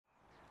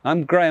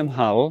I'm Graham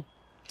Hull.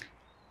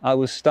 I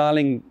was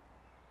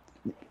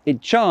in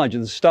charge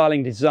of the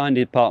styling design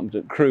department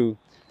at Crewe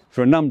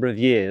for a number of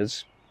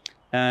years.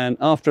 And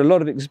after a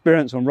lot of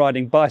experience on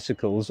riding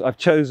bicycles, I've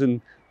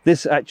chosen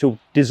this actual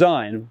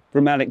design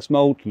from Alex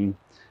Mouton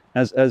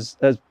as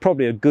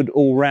probably a good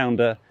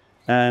all-rounder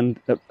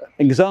and an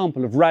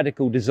example of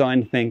radical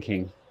design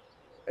thinking.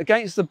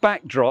 Against the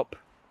backdrop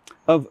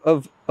of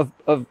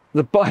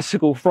the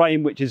bicycle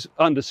frame, which is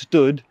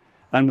understood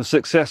and was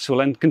successful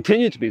and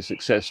continued to be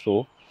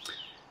successful,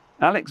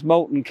 Alex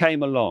Mouton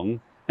came along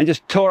and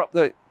just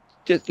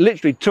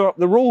literally tore up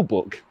the rule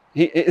book.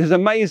 It was an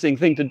amazing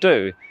thing to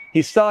do.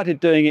 He started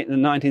doing it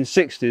in the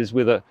 1960s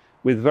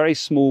with very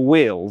small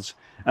wheels,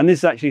 and this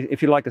is actually,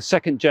 if you like, a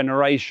second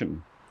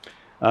generation,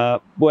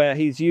 where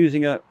he's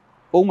using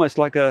almost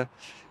like well,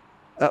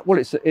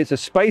 it's a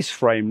space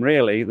frame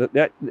really.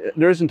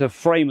 There isn't a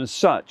frame as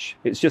such.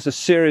 It's just a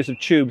series of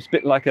tubes, a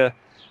bit like a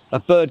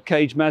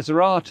birdcage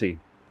Maserati.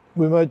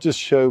 We might just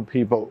show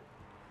people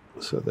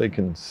so they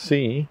can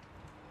see.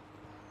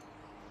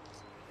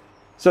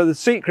 So the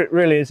secret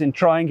really is in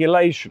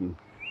triangulation,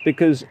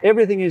 because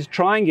everything is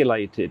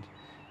triangulated,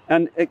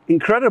 and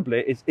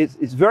incredibly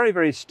it's very,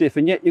 very stiff,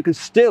 and yet you can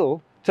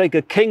still take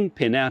a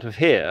kingpin out of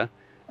here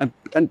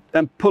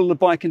and pull the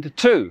bike into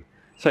two,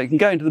 so it can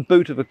go into the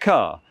boot of a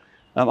car.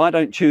 I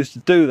don't choose to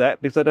do that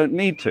because I don't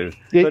need to,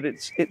 but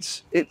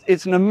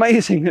it's an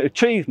amazing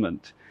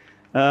achievement,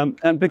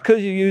 and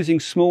because you're using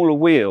smaller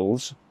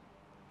wheels,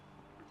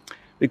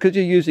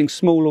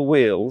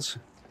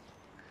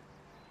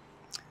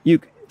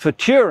 for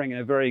touring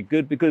they're very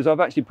good, because I've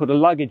actually put a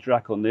luggage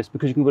rack on this,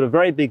 because you can put a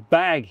very big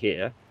bag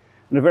here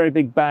and a very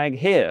big bag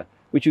here,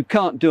 which you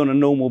can't do on a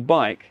normal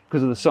bike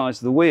because of the size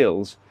of the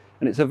wheels,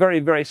 and it's a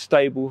very, very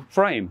stable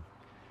frame.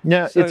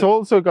 Yeah, so, it's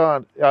also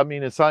got, I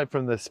mean, aside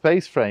from the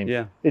space frame,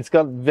 yeah, it's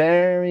got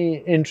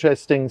very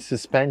interesting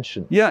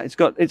suspension. Yeah, it's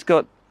got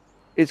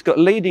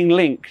leading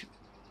link,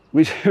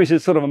 which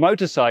is sort of a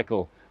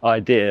motorcycle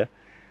idea,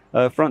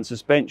 front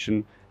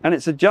suspension, and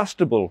it's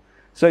adjustable.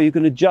 So you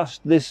can adjust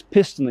this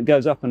piston that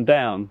goes up and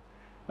down.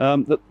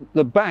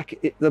 The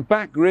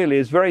back really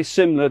is very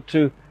similar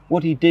to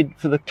what he did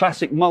for the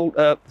classic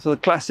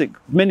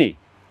Mini.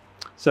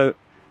 So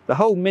the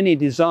whole Mini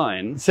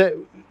design.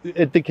 So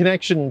the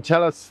connection.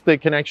 Tell us the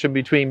connection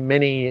between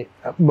Mini,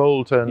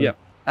 Moulton. Yeah,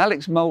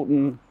 Alex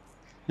Mouton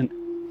and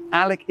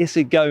Alec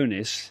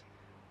Issigonis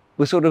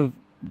were sort of.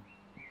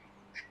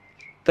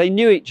 They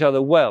knew each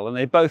other well, and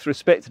they both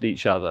respected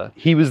each other.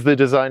 He was the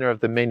designer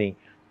of the Mini.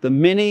 The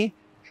Mini.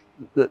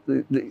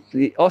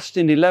 The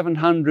Austin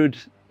 1100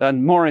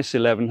 and Morris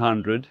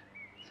 1100,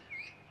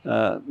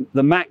 the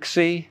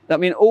Maxi, I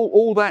mean,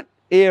 all that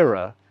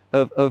era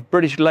of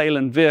British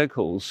Leyland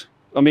vehicles,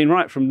 I mean,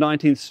 right from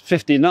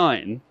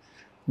 1959,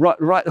 right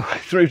the way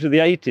through to the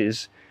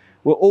 80s,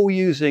 were all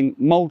using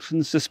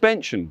Moulton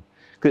suspension,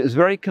 because it was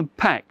very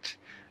compact.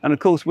 And of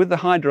course, with the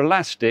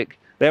hydroelastic,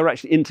 they were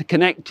actually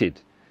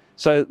interconnected.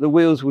 So the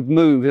wheels would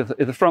move.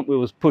 If the front wheel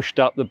was pushed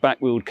up, the back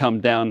wheel would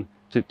come down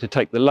to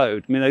take the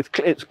load. I mean,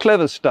 it's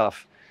clever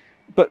stuff.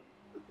 But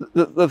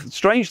the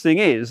strange thing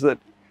is that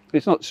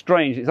it's not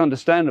strange, it's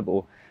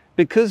understandable,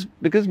 because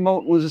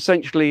Moulton was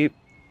essentially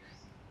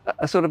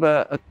a sort of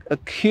a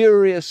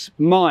curious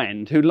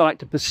mind who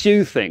liked to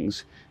pursue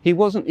things. He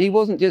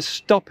wasn't just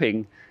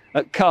stopping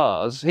at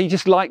cars, he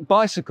just liked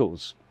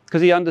bicycles,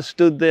 because he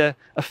understood their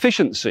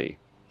efficiency.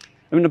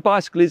 I mean, a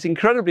bicycle is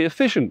incredibly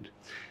efficient,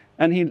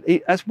 and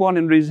that's one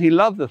of the reasons he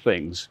loved the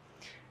things.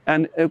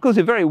 And of course,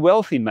 he's a very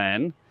wealthy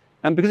man,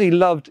 and because he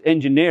loved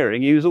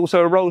engineering, he was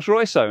also a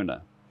Rolls-Royce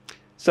owner.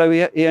 So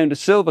he owned a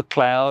Silver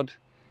Cloud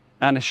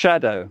and a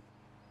Shadow.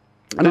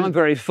 And I'm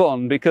very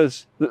fond,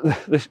 because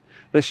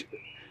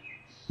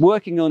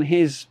working on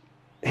his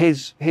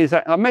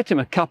I met him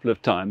a couple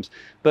of times,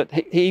 but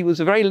he was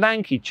a very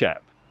lanky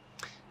chap,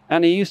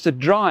 and he used to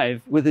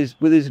drive with his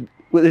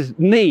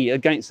knee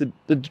against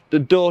the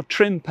door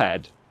trim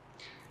pad,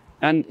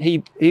 and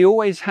he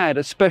always had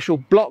a special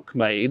block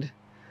made,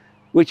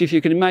 which, if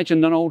you can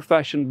imagine an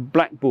old-fashioned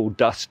blackboard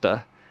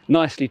duster,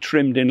 nicely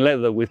trimmed in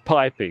leather with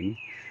piping,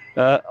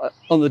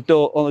 on the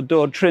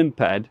door trim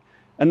pad,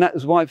 and that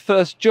was my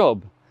first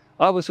job.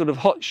 I was sort of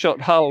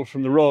hotshot Hull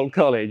from the Royal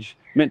College,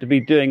 meant to be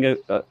doing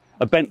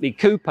a Bentley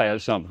coupe or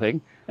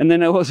something, and then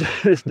there was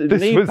this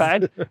knee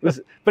pad,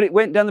 but it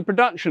went down the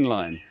production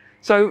line.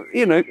 So,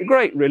 you know,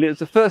 great really. It's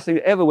the first thing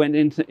that ever went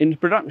into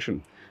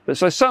production. But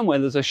so somewhere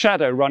there's a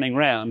Shadow running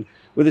around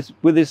with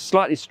this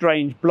slightly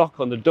strange block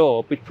on the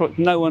door, which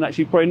no one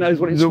actually probably knows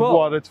what it's for.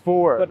 What it's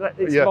for. But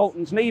it's yes.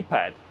 Moulton's knee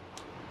pad.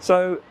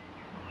 So,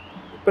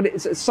 but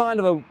it's a sign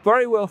of a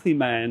very wealthy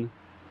man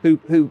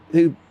who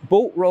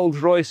bought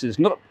Rolls-Royces,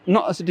 not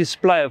as a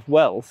display of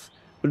wealth,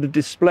 but a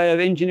display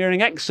of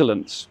engineering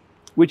excellence,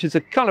 which is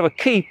a kind of a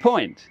key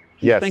point.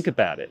 Yes. Think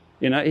about it.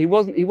 You know, he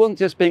wasn't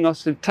just being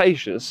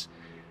ostentatious.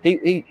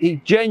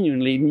 He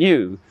genuinely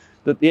knew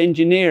that the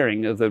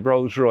engineering of the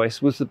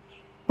Rolls-Royce was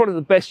probably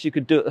the best you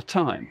could do at the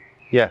time.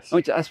 Yes.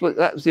 Which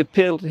that was the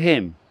appeal to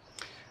him.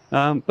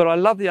 But I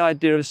love the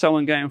idea of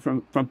someone going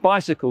from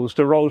bicycles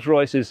to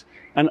Rolls-Royces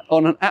and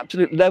on an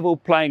absolute level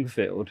playing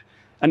field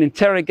and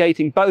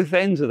interrogating both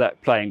ends of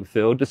that playing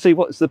field to see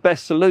what's the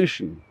best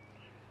solution.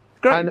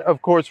 Great. And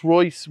of course,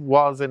 Royce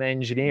was an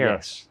engineer,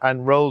 yes,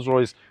 and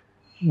Rolls-Royce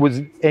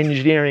was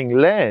engineering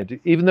led.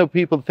 Even though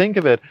people think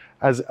of it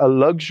as a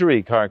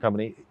luxury car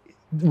company,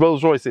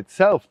 Rolls-Royce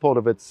itself thought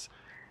of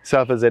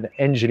itself as an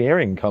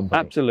engineering company.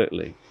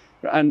 Absolutely.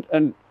 And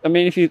I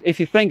mean, if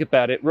you think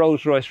about it,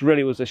 Rolls-Royce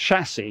really was a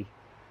chassis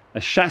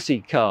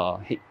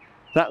car.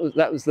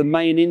 That was the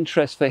main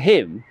interest for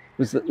him,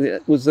 was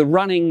the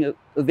running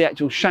of the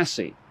actual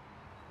chassis.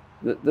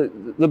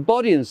 The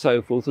body and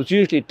so forth was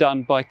usually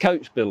done by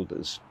coach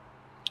builders.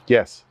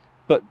 Yes.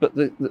 But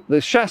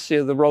the chassis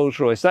of the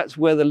Rolls-Royce, that's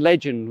where the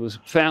legend was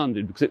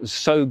founded, because it was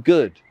so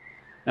good.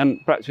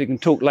 And perhaps we can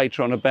talk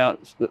later on about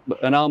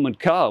an armoured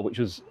car, which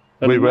was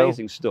an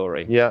amazing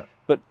story. Yeah.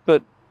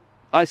 But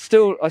I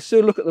still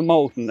look at the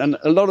Moulton, and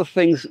a lot of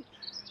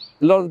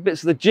the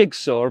bits of the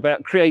jigsaw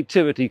about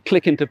creativity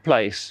click into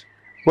place.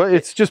 Well,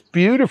 it's just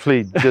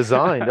beautifully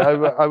designed.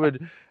 I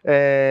would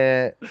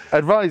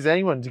advise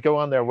anyone to go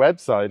on their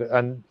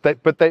website,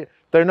 but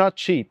they're not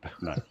cheap.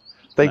 No.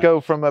 They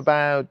go from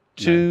about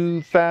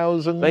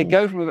 2,000. They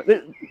go from,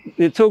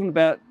 they're talking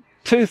about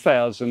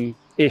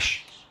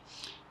 2,000-ish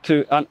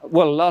to,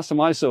 well, last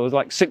time I saw it was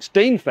like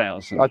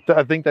 16,000.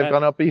 I think they've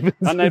gone up even.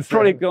 And they've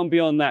probably gone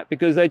beyond that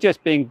because they're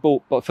just being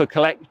bought for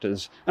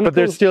collectors. And but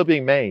they're still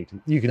being made.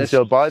 You can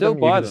still buy them.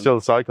 You can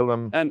still cycle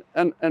them.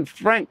 And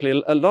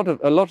frankly, a lot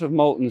of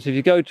Moultons, if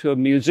you go to a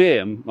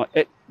museum,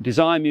 like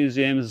design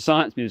museums, a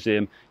science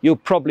museum, you'll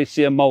probably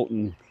see a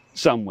Moulton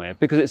somewhere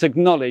because it's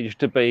acknowledged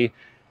to be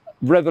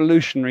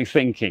revolutionary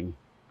thinking.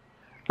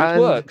 It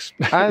works.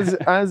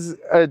 as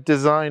a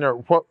designer,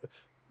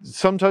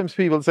 sometimes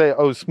people say,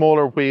 oh,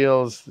 smaller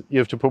wheels, you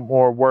have to put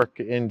more work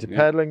into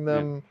pedaling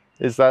them.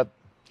 Yeah. Is that,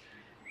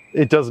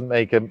 it doesn't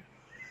make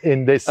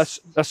in this...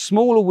 A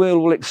smaller wheel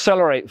will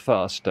accelerate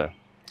faster.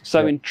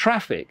 So in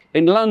traffic,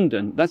 in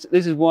London, this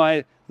is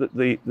why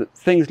the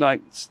things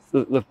like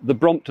the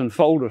Brompton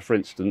folder, for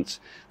instance,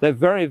 they're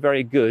very,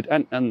 very good,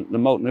 and the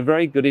Moulton are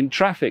very good in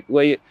traffic,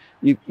 where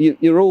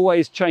you're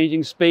always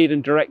changing speed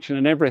and direction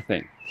and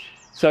everything.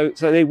 So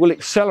they will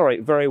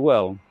accelerate very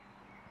well.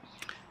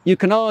 You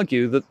can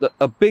argue that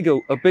a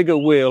bigger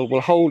wheel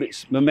will hold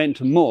its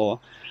momentum more,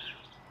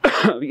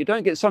 but you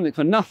don't get something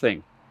for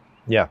nothing.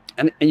 Yeah.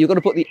 And you've got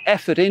to put the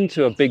effort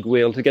into a big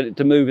wheel to get it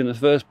to move in the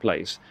first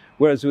place.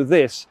 Whereas with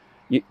this,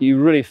 you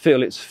really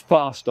feel it's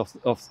fast off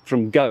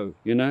from go,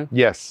 you know?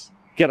 Yes.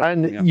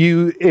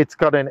 It's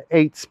got an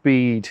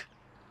 8-speed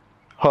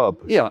hub.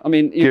 Yeah, I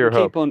mean,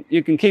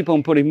 you can keep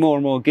on putting more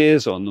and more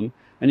gears on them,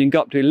 and you can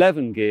go up to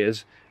 11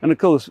 gears. And of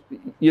course,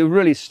 you're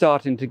really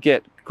starting to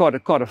get quite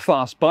a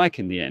fast bike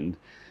in the end.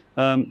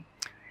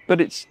 But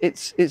it's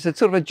a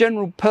sort of a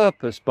general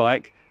purpose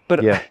bike,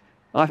 but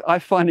I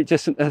find it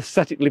just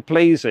aesthetically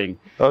pleasing.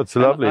 Oh, it's a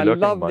lovely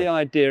looking bike. I love the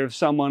idea of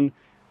someone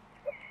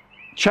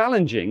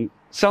challenging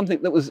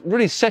something that was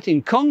really set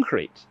in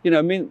concrete. You know,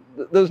 I mean,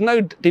 there was no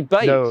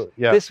debate.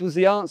 This was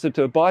the answer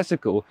to a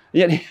bicycle.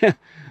 Yet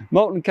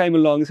Moulton came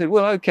along and said,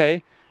 well,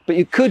 okay, but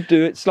you could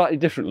do it slightly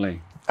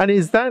differently. And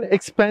is that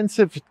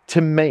expensive to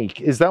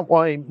make? Is that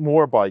why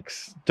more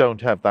bikes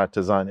don't have that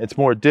design? It's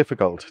more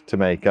difficult to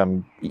make.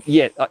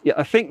 Yeah,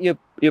 I think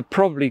you've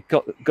probably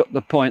got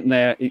the point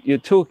there. You're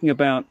talking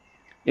about,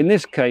 in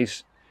this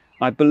case,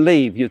 I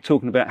believe you're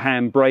talking about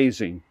hand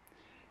brazing.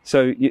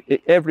 So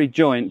every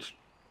joint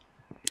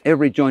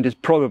has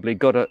probably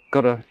got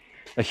a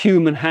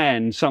human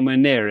hand somewhere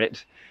near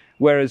it,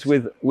 whereas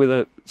with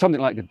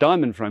something like a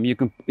diamond frame, you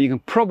can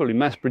probably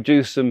mass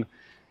produce them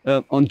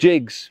on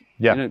jigs.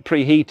 Yeah. You know,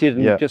 preheated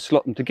and just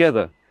slot them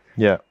together.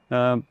 Yeah.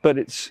 But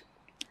it's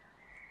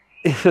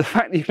the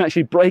fact that you can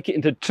actually break it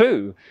into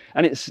two,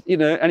 and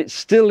it's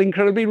still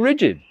incredibly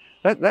rigid.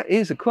 That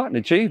is quite an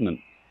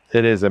achievement.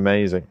 It is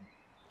amazing,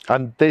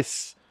 and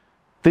this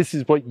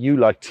is what you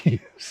like to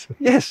use.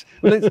 Yes.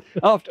 Well,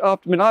 I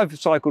mean, I've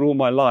cycled all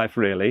my life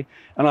really,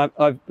 and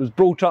I was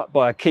brought up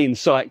by a keen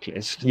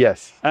cyclist.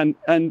 Yes. And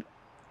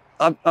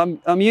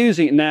I'm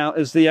using it now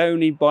as the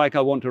only bike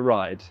I want to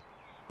ride.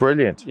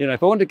 Brilliant. You know,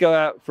 if I want to go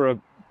out for a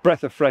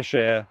breath of fresh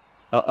air,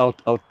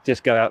 I'll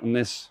just go out on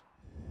this.